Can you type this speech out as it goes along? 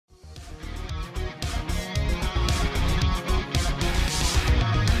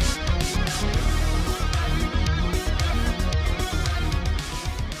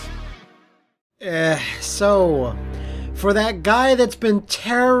so, for that guy that's been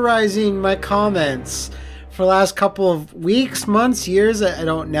terrorizing my comments for the last couple of weeks, months, years, I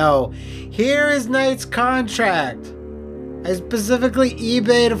don't know. Here is Knight's contract. I specifically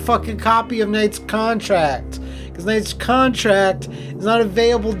eBayed a fucking copy of Knight's contract. Because Knight's contract is not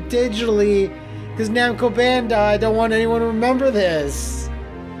available digitally. Because Namco Bandai don't want anyone to remember this.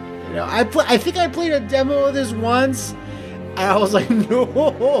 You know, I think I played a demo of this once. And I was like,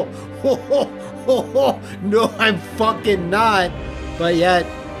 no. No, I'm fucking not. But yet,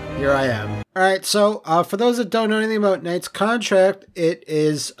 here I am. Alright, so for those that don't know anything about Knight's contract, it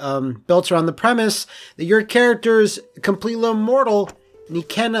is built around the premise that your character is completely immortal and he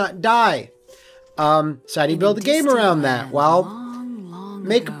cannot die. So how do you build a game around that? Well,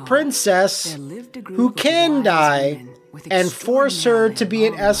 make a princess who can die and force her to be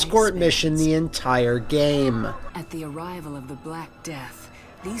an escort mission the entire game. At the arrival of the Black Death,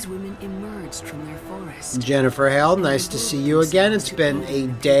 these women emerged from their forest. Jennifer Hale, nice to see you again. It's been a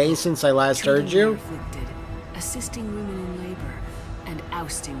day since I last heard you. Assisting women in labor and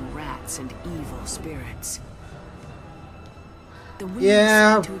ousting rats and evil spirits.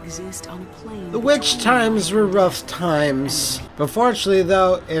 Yeah, to exist on a plane the witch times were rough times. But fortunately,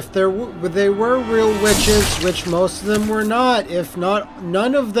 though, if they were real witches, which most of them were not, if not,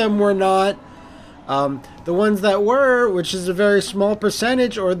 none of them were not. The ones that were, which is a very small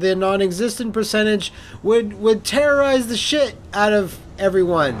percentage, or the non-existent percentage, would terrorize the shit out of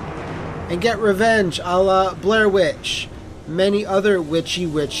everyone and get revenge, a la Blair Witch, many other witchy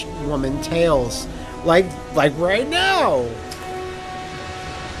witch woman tales, like right now.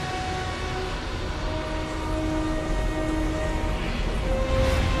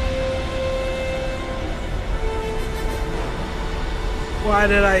 Why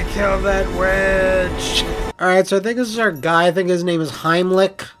did I kill that witch? Alright, so I think this is our guy. I think his name is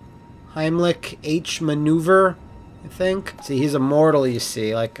Heimlich. Heimlich H. Maneuver, I think. See, he's immortal, you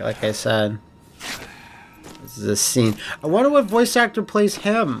see, like I said. This is a scene. I wonder what voice actor plays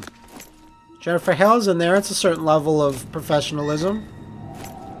him. Jennifer Hale's in there. It's a certain level of professionalism.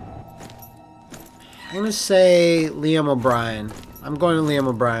 I'm going to say Liam O'Brien. I'm going to Liam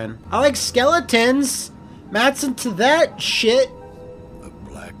O'Brien. I like skeletons. Matt's into that shit.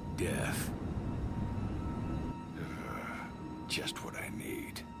 Death. Just what I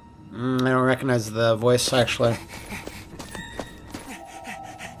need. I don't recognize the voice, actually.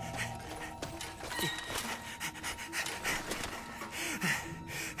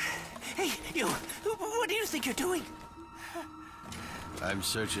 Hey, you! What do you think you're doing? I'm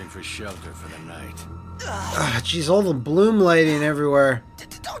searching for shelter for the night. Jeez, all the bloom lighting everywhere.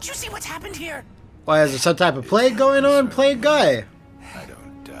 Don't you see what's happened here? Why, is there some type of plague going on? Plague guy.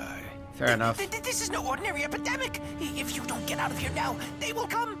 Fair enough. This is no ordinary epidemic. If you don't get out of here now, they will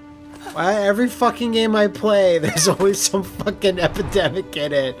come. Why, every fucking game I play, there's always some fucking epidemic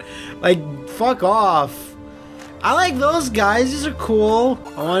in it. Like, fuck off. I like those guys. These are cool.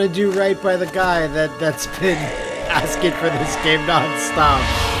 I want to do right by the guy that's been asking for this game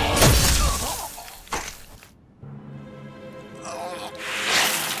non-stop.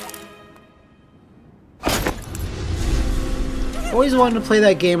 Always wanted to play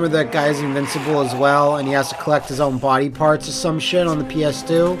that game where that guy's invincible as well, and he has to collect his own body parts or some shit on the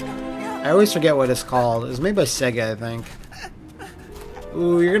PS2. I always forget what it's called. It was made by Sega, I think.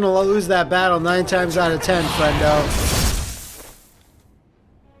 Ooh, you're gonna lose that battle 9 times out of 10, friendo.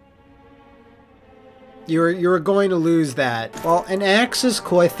 You were going to lose that. Well, an axe is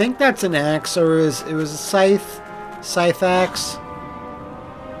cool. I think that's an axe, or it was a scythe axe,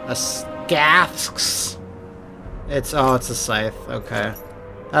 a scaths. It's a scythe. Okay,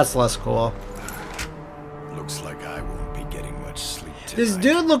 that's less cool. Looks like I won't be getting much sleep tonight. This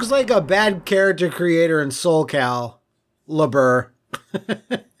dude looks like a bad character creator in SoulCal. LeBur.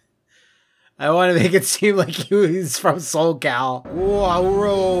 I want to make it seem like he's from SoulCal.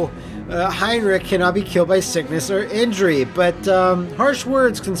 Whoa. Heinrich cannot be killed by sickness or injury, but harsh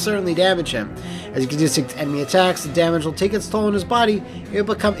words can certainly damage him. As you can do 6 enemy attacks, the damage will take its toll on his body. He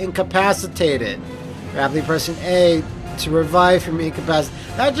will become incapacitated. Rapidly pressing A to revive from incapacity.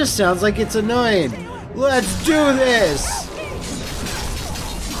 That just sounds like it's annoying. Let's do this!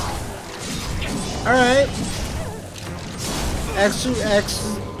 Alright. X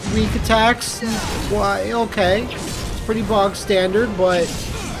weak attacks. Why? Okay. It's pretty bog standard, but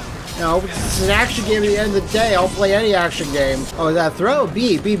you know, it's an action game at the end of the day. I'll play any action game. Oh, is that throw?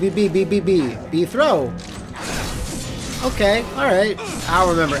 B throw. Okay, alright. I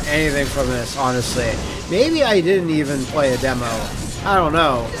don't remember anything from this, honestly. Maybe I didn't even play a demo. I don't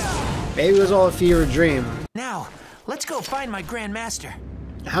know. Maybe it was all a fever dream. Now, let's go find my Grand Master.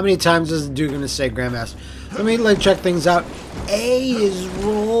 How many times is the dude gonna say Grandmaster? Let me like check things out. A is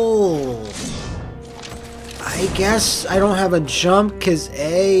roll. I guess I don't have a jump because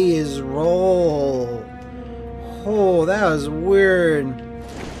A is roll. Oh, that was weird.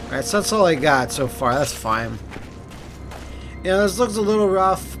 Alright, so that's all I got so far. That's fine. You know, this looks a little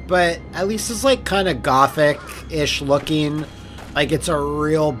rough, but at least it's like kind of gothic-ish looking. Like it's a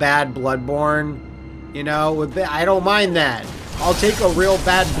real bad Bloodborne. You know, I don't mind that. I'll take a real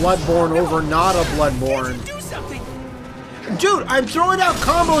bad Bloodborne over not a Bloodborne. Do something. Dude, I'm throwing out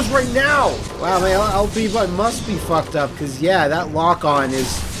combos right now. Wow, my LP button must be fucked up because, yeah, that lock-on is...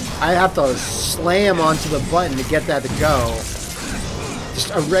 I have to slam onto the button to get that to go. Just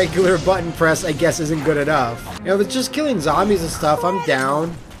a regular button press, I guess, isn't good enough. You know, if it's just killing zombies and stuff, I'm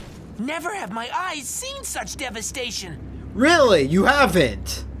down. Never have my eyes seen such devastation. Really? You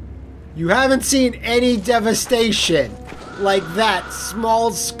haven't? You haven't seen any devastation like that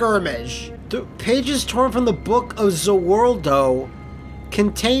small skirmish? The pages torn from the Book of Zewaldo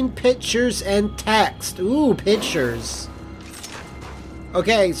contain pictures and text. Ooh, pictures.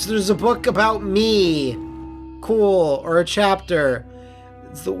 Okay, so there's a book about me. Cool. Or a chapter.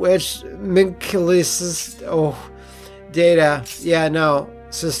 The witch McMuscles. Oh, data. Yeah, no.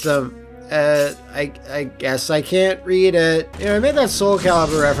 System. I guess I can't read it. You know, I made that Soul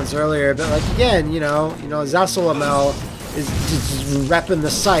Calibur reference earlier, but like again, you know, Zasalamel is just repping the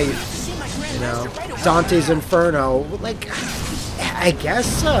scythe. You know, Dante's Inferno. Like, I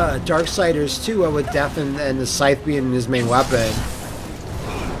guess Darksiders too. With Death and the scythe being his main weapon.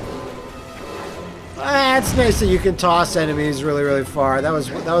 It's nice that you can toss enemies really, really far. That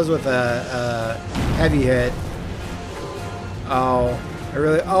was with a heavy hit. Oh,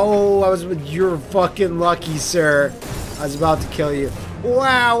 you're fucking lucky, sir. I was about to kill you.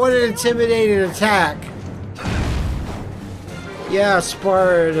 Wow, what an intimidating attack. Yeah,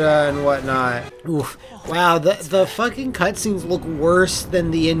 Sparta and whatnot. Oof. Wow, the fucking cutscenes look worse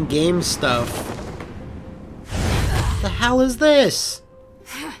than the in-game stuff. The hell is this?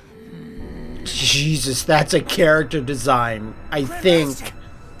 Jesus, that's a character design, I think.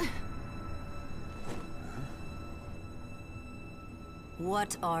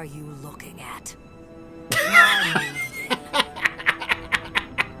 What are you looking at?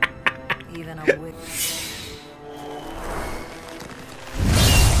 Even a witch.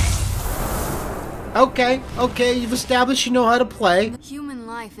 Okay, you've established you know how to play. Human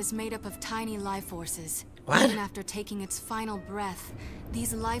life is made up of tiny life forces. What? Even after taking its final breath,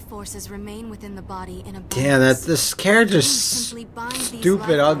 these life forces remain within the body in abundance. Damn, this character's Simply bind these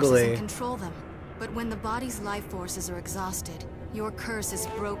stupid life forces ugly. and control them. But when the body's life forces are exhausted, your curse is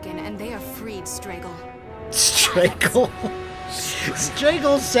broken and they are freed, Straggle. Straggle?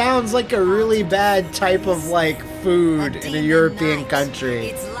 Straggle sounds like a really bad type of, like, food in a European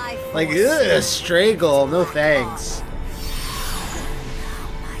country. Like, ugh, Straggle, no thanks.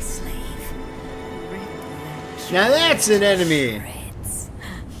 My slave. Now that's an enemy.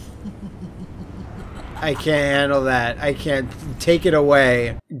 I can't handle that. I can't take it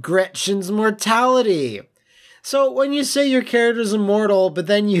away. Gretchen's mortality. So when you say your character's immortal, but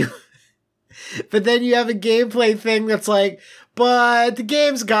then you have a gameplay thing that's like, but the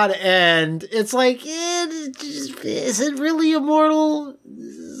game's gotta end. It's like, is it really immortal?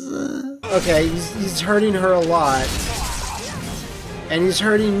 Okay, he's hurting her a lot. And he's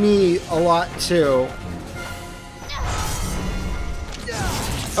hurting me a lot too.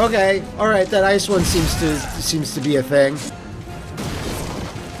 Okay, alright, that ice one seems to be a thing.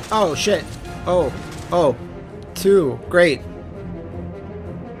 Oh shit. Oh. 2. Great.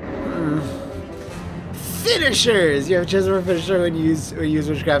 Finishers! You have chosen for finisher when you use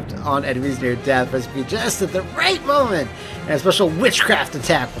witchcraft on enemies near death. Press B just at the right moment. And a special witchcraft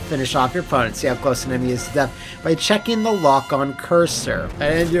attack will finish off your opponent. See how close an enemy is to death by checking the lock-on cursor. I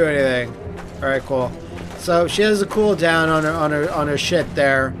didn't do anything. Alright, cool. So she has a cooldown on her shit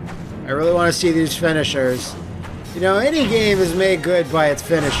there. I really want to see these finishers. You know, any game is made good by its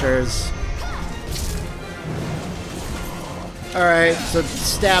finishers. Alright, so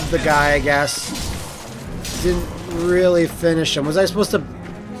stab the guy, I guess. Didn't really finish him. Was I supposed to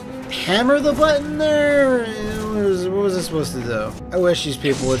hammer the button there? What was I supposed to do? I wish these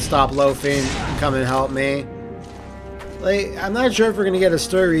people would stop loafing and come and help me. Like, I'm not sure if we're gonna get a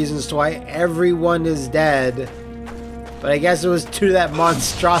story reason as to why everyone is dead. But I guess it was due to that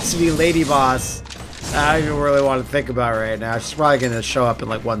monstrosity lady boss. I don't even really want to think about right now. She's probably gonna show up in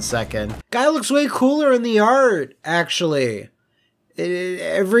like 1 second. Guy looks way cooler in the art, actually.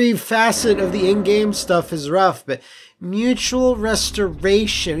 Every facet of the in-game stuff is rough, but mutual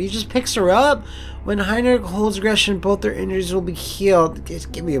restoration. He just picks her up. When Heinrich holds aggression, both their injuries will be healed.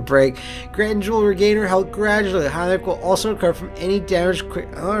 Just give me a break. Granger will regain her health gradually. Heinrich will also recover from any damage quick.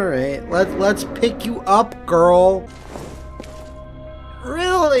 Alright, let's pick you up, girl.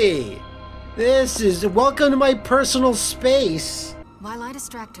 Really? This is... Welcome to my personal space. While I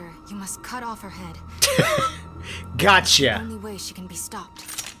distract her, you must cut off her head. Gotcha. The only way she can be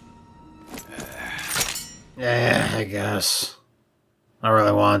stopped. Yeah, I guess. I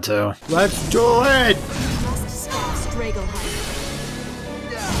really want to. Let's do it! Must stop Stragleheim.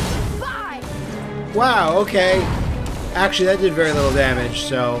 Wow, okay. Actually, that did very little damage,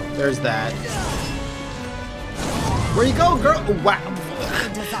 so there's that. Where you go, girl? Wow.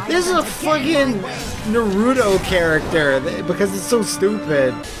 This is a fucking Naruto character because it's so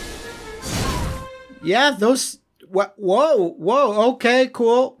stupid. Yeah, those... What? Whoa, okay,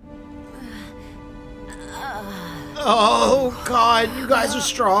 cool. Oh, God, you guys are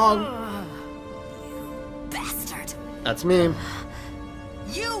strong. You bastard. That's me.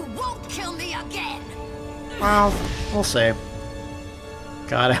 You won't kill me again. Well, we'll see.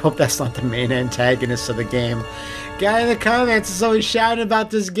 God, I hope that's not the main antagonist of the game. Guy in the comments is always shouting about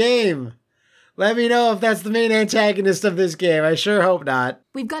this game. Let me know if that's the main antagonist of this game. I sure hope not.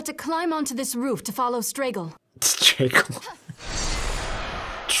 We've got to climb onto this roof to follow Straggle. Straggle.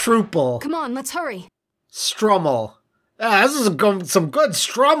 Truple. Come on, let's hurry. Strummel. Ah, this is some good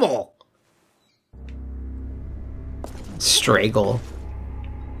strummel. Straggle.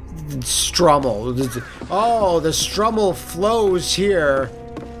 Strummel. Oh, the strummel flows here.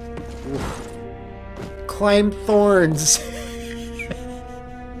 Oof. Climb thorns.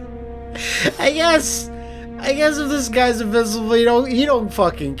 I guess if this guy's invisible, he don't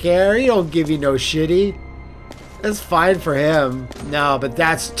fucking care. He don't give you no shitty. That's fine for him. No, but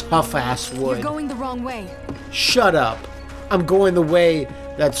that's tough ass wood. You're going the wrong way. Shut up. I'm going the way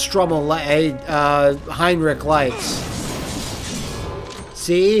that Heinrich likes.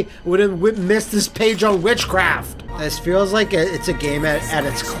 See? Wouldn't miss this page on witchcraft. This feels like it's a game at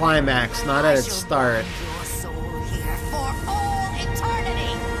its climax, not at its start. Your soul here for all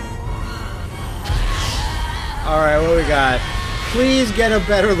eternity. Alright, what we got? Please get a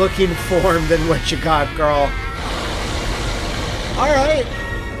better looking form than what you got, girl. Alright.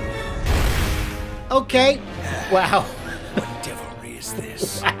 Okay. Wow. What devilry is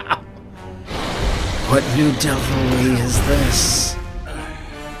this? Wow. What new devilry is this?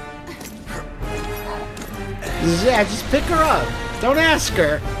 Yeah, just pick her up. Don't ask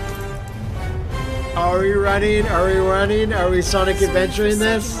her. Are we running? Are we running? Are we Sonic Adventuring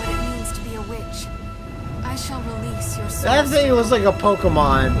this? What it means to be a witch. I shall release your soul. That thing was like a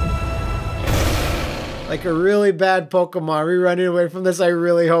Pokemon. Like a really bad Pokemon. Are we running away from this? I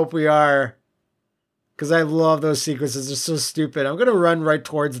really hope we are. Because I love those sequences. They're so stupid. I'm going to run right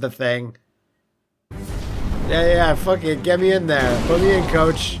towards the thing. Yeah, fuck it. Get me in there. Put me in,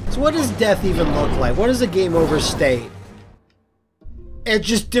 coach. So what does death even look like? What does a game over state? It's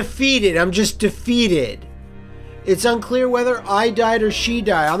just defeated. I'm just defeated. It's unclear whether I died or she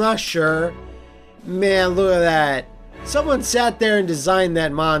died. I'm not sure. Man, look at that. Someone sat there and designed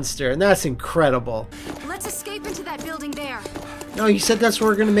that monster, and that's incredible. Let's escape into that building there. No, you said that's where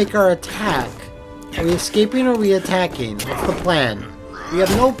we're going to make our attack. Are we escaping or are we attacking? What's the plan? We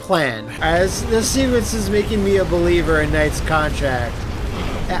have no plan. Alright, this sequence is making me a believer in Knight's Contract.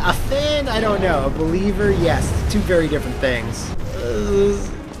 A fan? I don't know. A believer? Yes. Two very different things.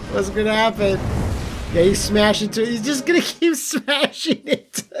 What's gonna happen? Yeah, he's smashing to. He's just gonna keep smashing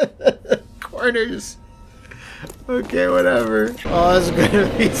into the corners. Okay, whatever. Oh, this is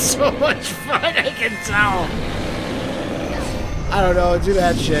gonna be so much fun, I can tell. I don't know, do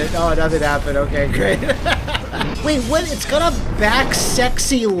that shit. Oh, nothing happened. Okay, great. Wait, what? It's got a back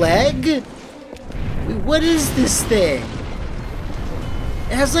sexy leg? Wait, what is this thing?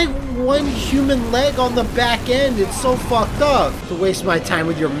 It has like one human leg on the back end. It's so fucked up. To waste my time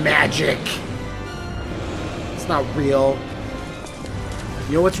with your magic. It's not real.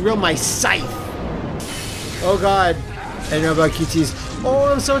 You know what's real? My scythe. Oh god. I didn't know about QTs. Oh,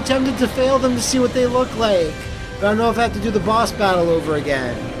 I'm so tempted to fail them to see what they look like. But I don't know if I have to do the boss battle over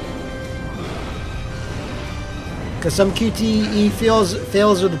again. Because some QTE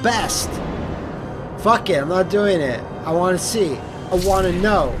fails are the best. Fuck it, I'm not doing it. I want to see. I want to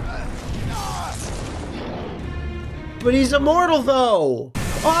know. But he's immortal though.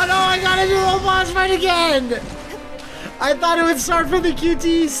 Oh no, I gotta do the boss fight again. I thought it would start from the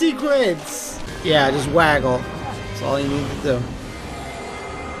QTE sequence. Yeah, just waggle. That's all you need to do.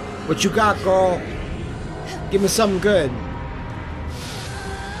 What you got, girl? Give me something good.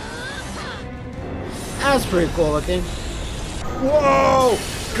 That's pretty cool looking. Whoa!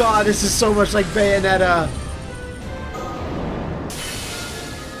 God, this is so much like Bayonetta.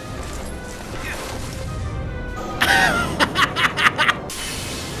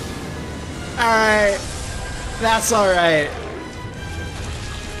 Alright. That's alright.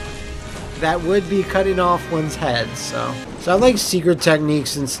 That would be cutting off one's head, so. So I like secret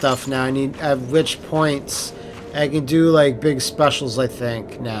techniques and stuff now. I need at which points I can do like big specials, I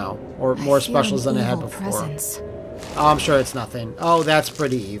think, now. Or more specials than I had before. Presence. Oh, I'm sure it's nothing. Oh, that's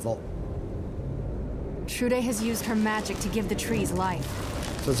pretty evil. Trude has used her magic to give the trees life.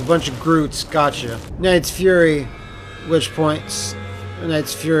 So it's a bunch of Groots. Gotcha. Knight's Fury. Which points?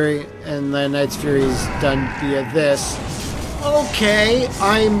 Knight's Fury. And then Knight's Fury is done via this. Okay,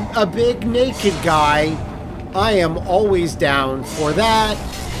 I'm a big naked guy. I am always down for that.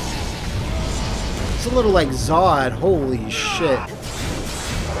 It's a little like Zod. Holy shit.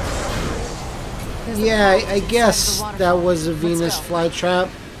 Yeah, I guess that was a Venus flytrap.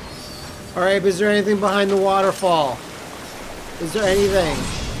 Alright, but is there anything behind the waterfall? Is there anything?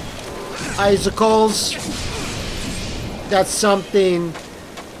 Icicles. That's something.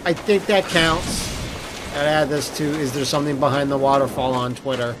 I think that counts. I'd add this to, is there something behind the waterfall on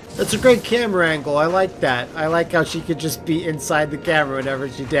Twitter? That's a great camera angle. I like that. I like how she could just be inside the camera whenever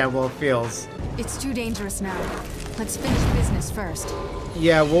she damn well feels. It's too dangerous now. Let's finish business first.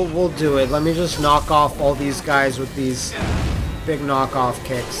 Yeah, we'll do it. Let me just knock off all these guys with these big knockoff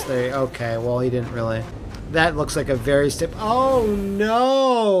kicks. Okay, well, he didn't really. That looks like a very stiff. Oh,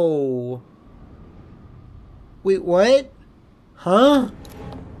 no! Wait, what? Huh?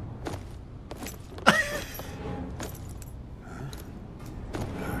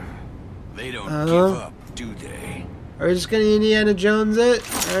 They don't give up, do they? Are we just gonna Indiana Jones it?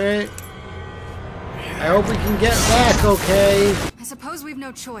 Alright. I hope we can get back, okay? I suppose we've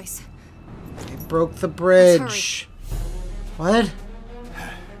no choice. They broke the bridge. What?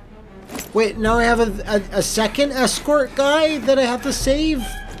 Wait, now I have a second escort guy that I have to save?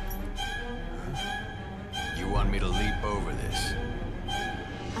 You want me to leap over this?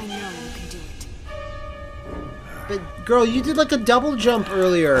 I know you can do it. But, girl, you did like a double jump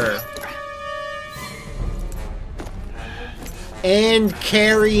earlier. And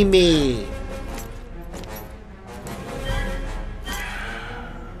carry me.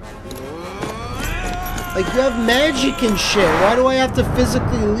 Like, you have magic and shit. Why do I have to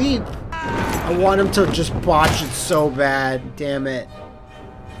physically leap? I want him to just botch it so bad. Damn it.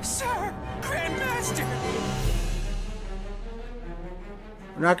 Sir, Grandmaster.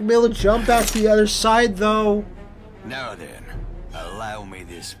 We're not gonna be able to jump back to the other side, though. Now then, allow me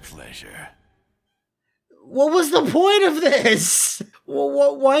this pleasure. What was the point of this?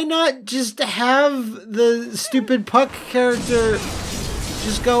 Well, why not just have the stupid Puck character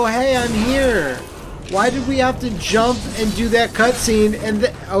just go, hey, I'm here? Why did we have to jump and do that cutscene and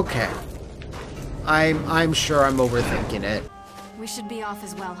okay. I'm sure I'm overthinking it. We should be off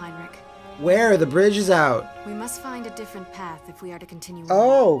as well, Heinrich. Where? The bridge is out. We must find a different path if we are to continue on.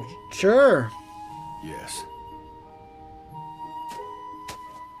 Oh, sure. Yes.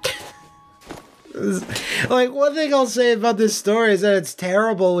 Like, one thing I'll say about this story is that it's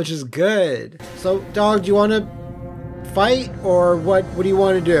terrible, which is good. So, dog, do you want to fight, or what do you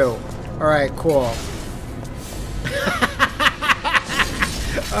want to do? Alright, cool.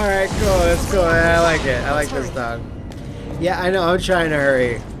 Alright, cool, that's cool. I like it. I like this dog. Yeah, I know, I'm trying to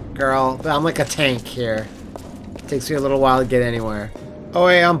hurry, girl, but I'm like a tank here. It takes me a little while to get anywhere. Oh,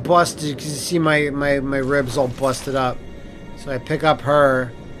 wait, I'm busted, because you see my ribs all busted up. So I pick up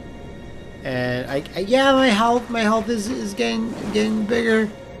her. And yeah, my health is getting bigger.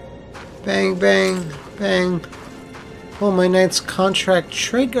 Bang, bang, bang. Oh, my knight's contract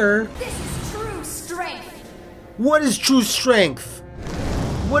trigger. This is true strength. What is true strength?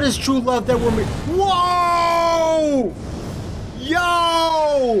 What is true love that we're Whoa!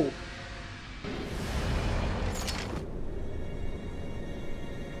 Yo!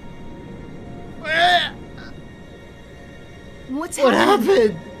 What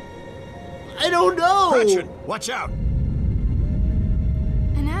happened? I don't know. Gretchen, watch out! An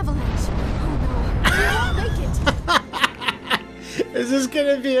avalanche. Oh no. We won't make it. Is this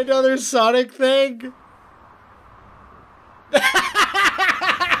gonna be another Sonic thing?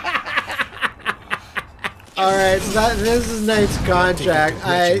 Alright, so this is Knight's contract.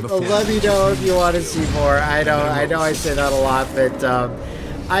 Let me know if you want to see more. I know I say that a lot, but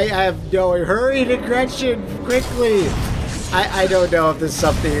I have no hurry to Gretchen quickly. I don't know if this is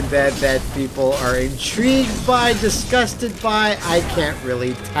something that people are intrigued by, disgusted by. I can't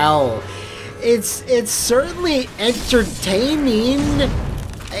really tell. It's certainly entertaining.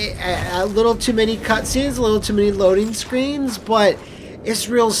 a little too many cutscenes, a little too many loading screens, but it's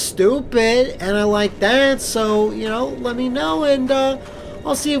real stupid, and I like that. So, you know, let me know, and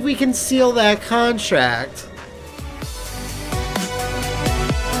I'll see if we can seal that contract.